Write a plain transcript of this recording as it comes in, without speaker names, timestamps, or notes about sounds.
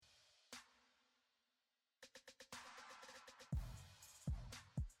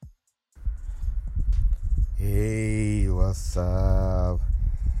Hey, what's up?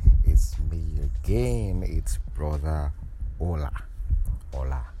 It's me again. It's brother Ola.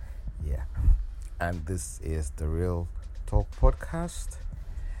 Yeah. And this is the Real Talk Podcast.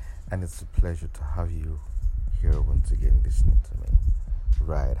 And it's a pleasure to have you here once again listening to me.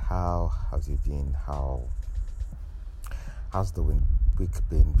 Right. How have you been? How's the week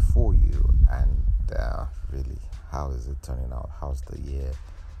been for you? And really, how is it turning out? How's the year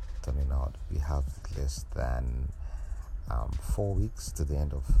turning out? We have less than 4 weeks to the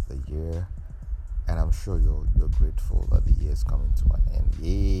end of the year, and I'm sure you're grateful that the year is coming to an end.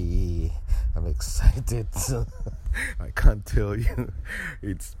 Yay! I'm excited. I can't tell you.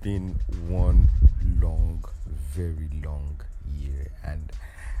 It's been one long, very long year, and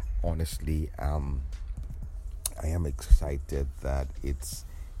honestly, I am excited that it's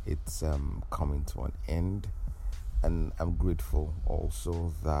coming to an end. And I'm grateful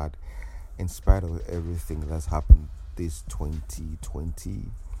also that in spite of everything that's happened this 2020,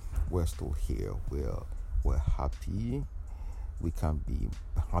 we're still here. We're happy. We can be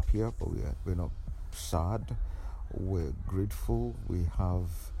happier, but we're not sad. We're grateful. We have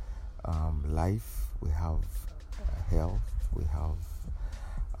life. We have health. We have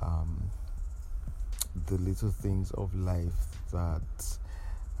the little things of life that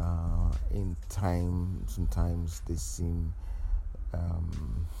in time sometimes they seem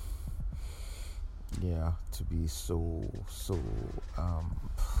to be so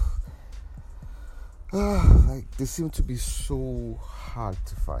like they seem to be so hard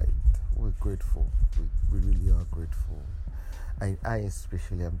to find. We're grateful. We really are grateful. I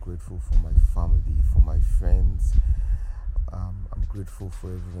especially am grateful for my family, for my friends. I'm grateful for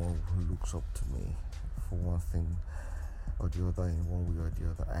everyone who looks up to me for one thing or the other, in one way or the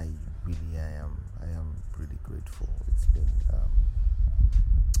other. I am really grateful.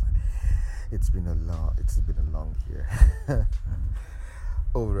 It's been a long year.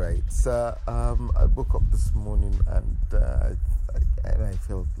 All right. So I woke up this morning and I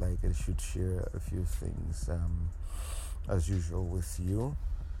felt like I should share a few things as usual with you,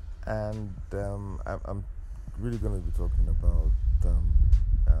 and I'm really going to be talking about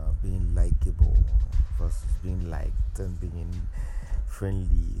being likable versus being liked, and being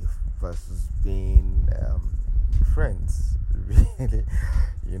friendly versus being friends. Really,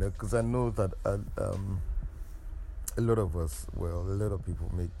 because I know that a lot of people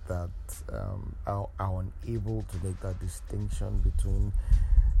make that are unable to make that distinction between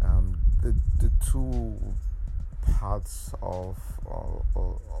the two parts of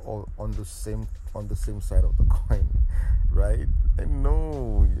on the same side of the coin, right? I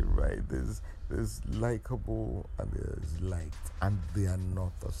know you're right. There's likable and there's liked, and they are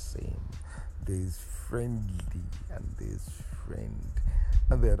not the same. There's friendly and there's friend,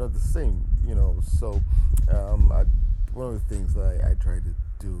 and they are not the same. So one of the things that I try to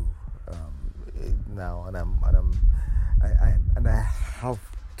do now, and I have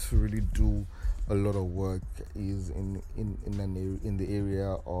to really do a lot of work, is in the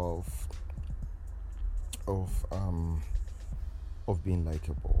area of being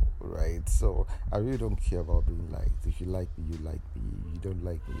likable, right? So I really don't care about being liked. If you like me, you like me. You don't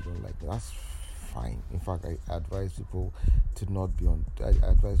like me, you don't like me. That's fine. In fact, I advise people to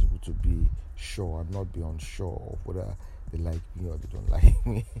be sure and not be unsure of whether they like me or they don't like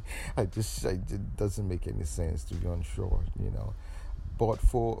me. It doesn't make any sense to be unsure, But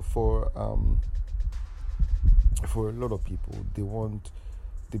for a lot of people, they want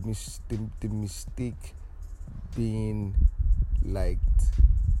the mistake being liked.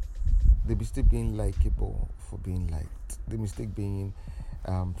 The mistake being likable for being liked. The mistake being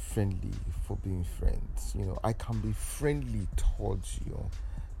friendly for being friends. I can be friendly towards you.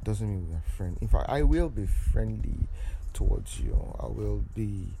 Doesn't mean we're friends. In fact, I will be friendly towards you. I will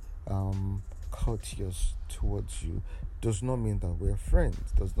be courteous towards you. Does not mean that we're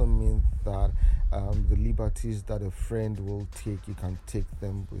friends. Does not mean that the liberties that a friend will take, you can take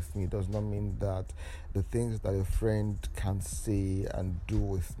them with me. Does not mean that the things that a friend can say and do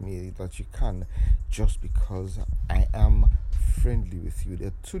with me, that you can, just because I am friendly with you.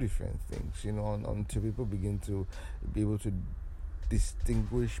 They're two different things, until people begin to be able to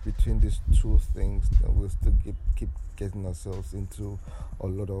distinguish between these two things, then we'll still keep getting ourselves into a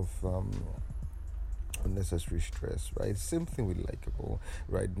lot of unnecessary stress, right? Same thing with likable.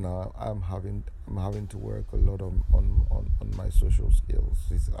 Right now, I'm having to work a lot on my social skills.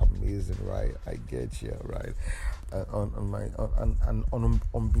 It's amazing, right? I get you, right?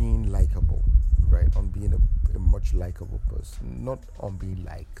 On being likable, right? On being a much likable person, not on being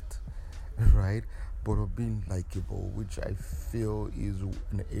liked, right? But of being likable, which I feel is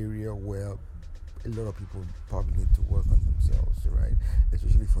an area where a lot of people probably need to work on themselves, right?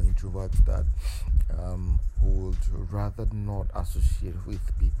 Especially for introverts that who would rather not associate with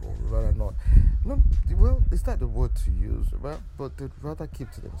people, rather not well, is that the word to use, right? But they'd rather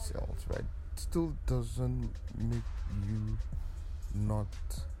keep to themselves, right? Still doesn't make you not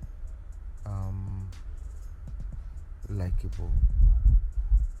likable.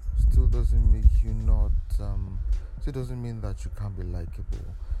 Still doesn't make you not still doesn't mean that you can't be likable.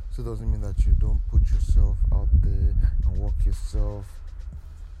 Still doesn't mean that you don't put yourself out there and work yourself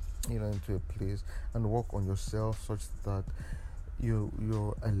into a place and work on yourself such that you're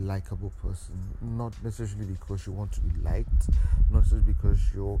a likable person. Not necessarily because you want to be liked, not necessarily because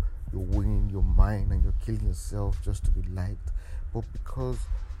you're winning your mind and you're killing yourself just to be liked, but because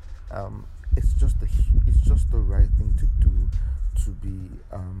it's just the right thing to do to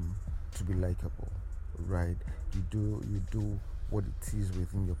be likable, right? You do what it is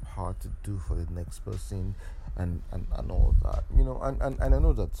within your power to do for the next person, and all of that, and I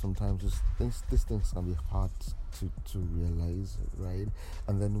know that sometimes these things can be hard to realize, right?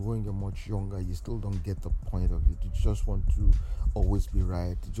 And then when you're much younger, you still don't get the point of it. You just want to always be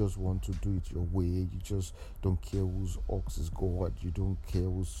right. You just want to do it your way. You just don't care whose ox is God. You don't care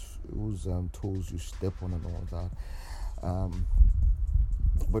whose toes you step on and all that.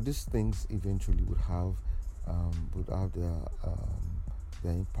 But these things eventually would have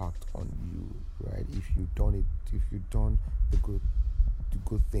their impact on you, right? If you've done the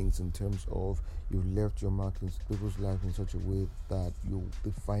good things in terms of you've left your mark in people's life in such a way that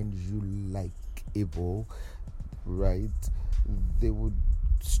they find you likeable, right? They would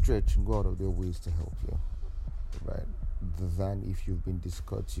stretch and go out of their ways to help you, right? Than if you've been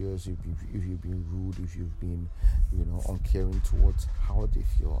discourteous, if you've been rude, if you've been, uncaring towards how they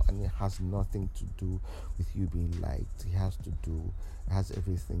feel. And it has nothing to do with you being liked. It has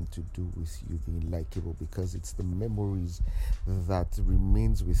everything to do with you being likable, because it's the memories that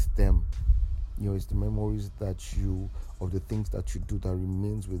remains with them. It's the memories of the things that you do that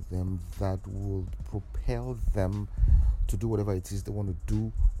remains with them that will propel them to do whatever it is they want to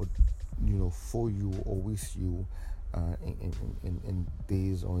do, or for you or with you. In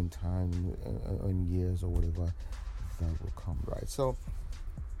days or in time, in years or whatever that will come, right? So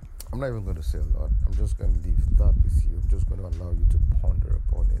I'm not even going to say a lot. I'm just going to leave that with you. I'm just going to allow you to ponder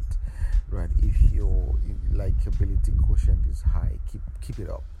upon it, right? If your likability quotient is high, keep it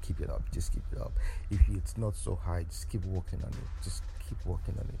up, just keep it up. If it's not so high, just keep working on it. Just keep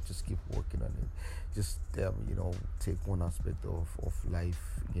working on it. Just take one aspect of life,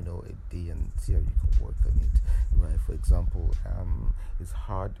 a day, and see how you can work on it, right? For example, it's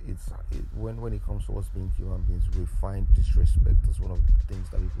hard. When it comes to us being human beings, we find disrespect as one of the things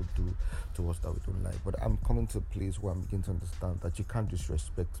that people do to us that we don't like. But I'm coming to a place where I'm beginning to understand that you can't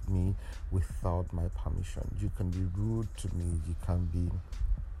disrespect me without my permission. You can be rude to me. You can be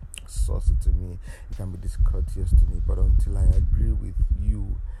saucy to me. You can be discourteous to me. But until I agree with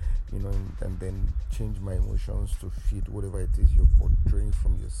you, and then change my emotions to fit whatever it is you're portraying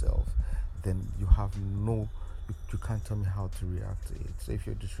from yourself, then you can't tell me how to react to it. So if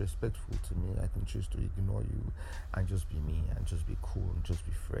you're disrespectful to me, I can choose to ignore you and just be me and just be cool and just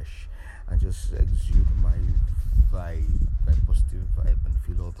be fresh and just exude my positive vibe and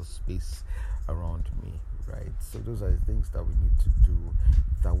feel all the space around me, right? So those are the things that we need to do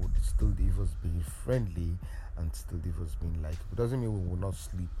that would still leave us being friendly and still leave us being likable. It doesn't mean we will not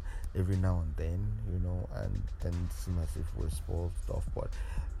sleep every now and then, and then seem as if we're spoiled stuff. But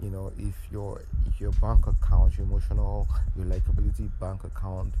if your bank account, your emotional, your likability bank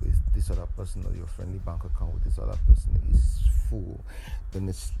account with this other person, or your friendly bank account with this other person is full, then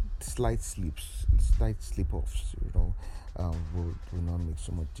it's slight slip-offs, will not make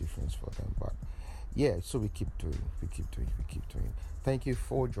so much difference for them. But yeah, so we keep doing. Thank you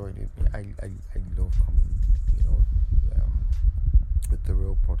for joining me. I love coming, with the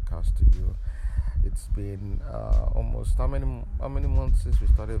real podcast to you. It's been almost how many months since we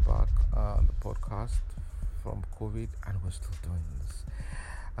started back the podcast from COVID, and we're still doing this.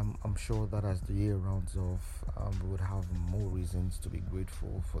 I'm sure that as the year rounds off, we would have more reasons to be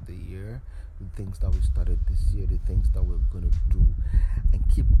grateful for the year, the things that we started this year, the things that we're going to do and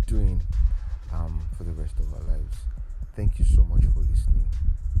keep doing for the rest of our lives. Thank you so much for listening.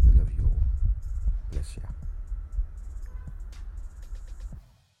 I love you all. Bless you.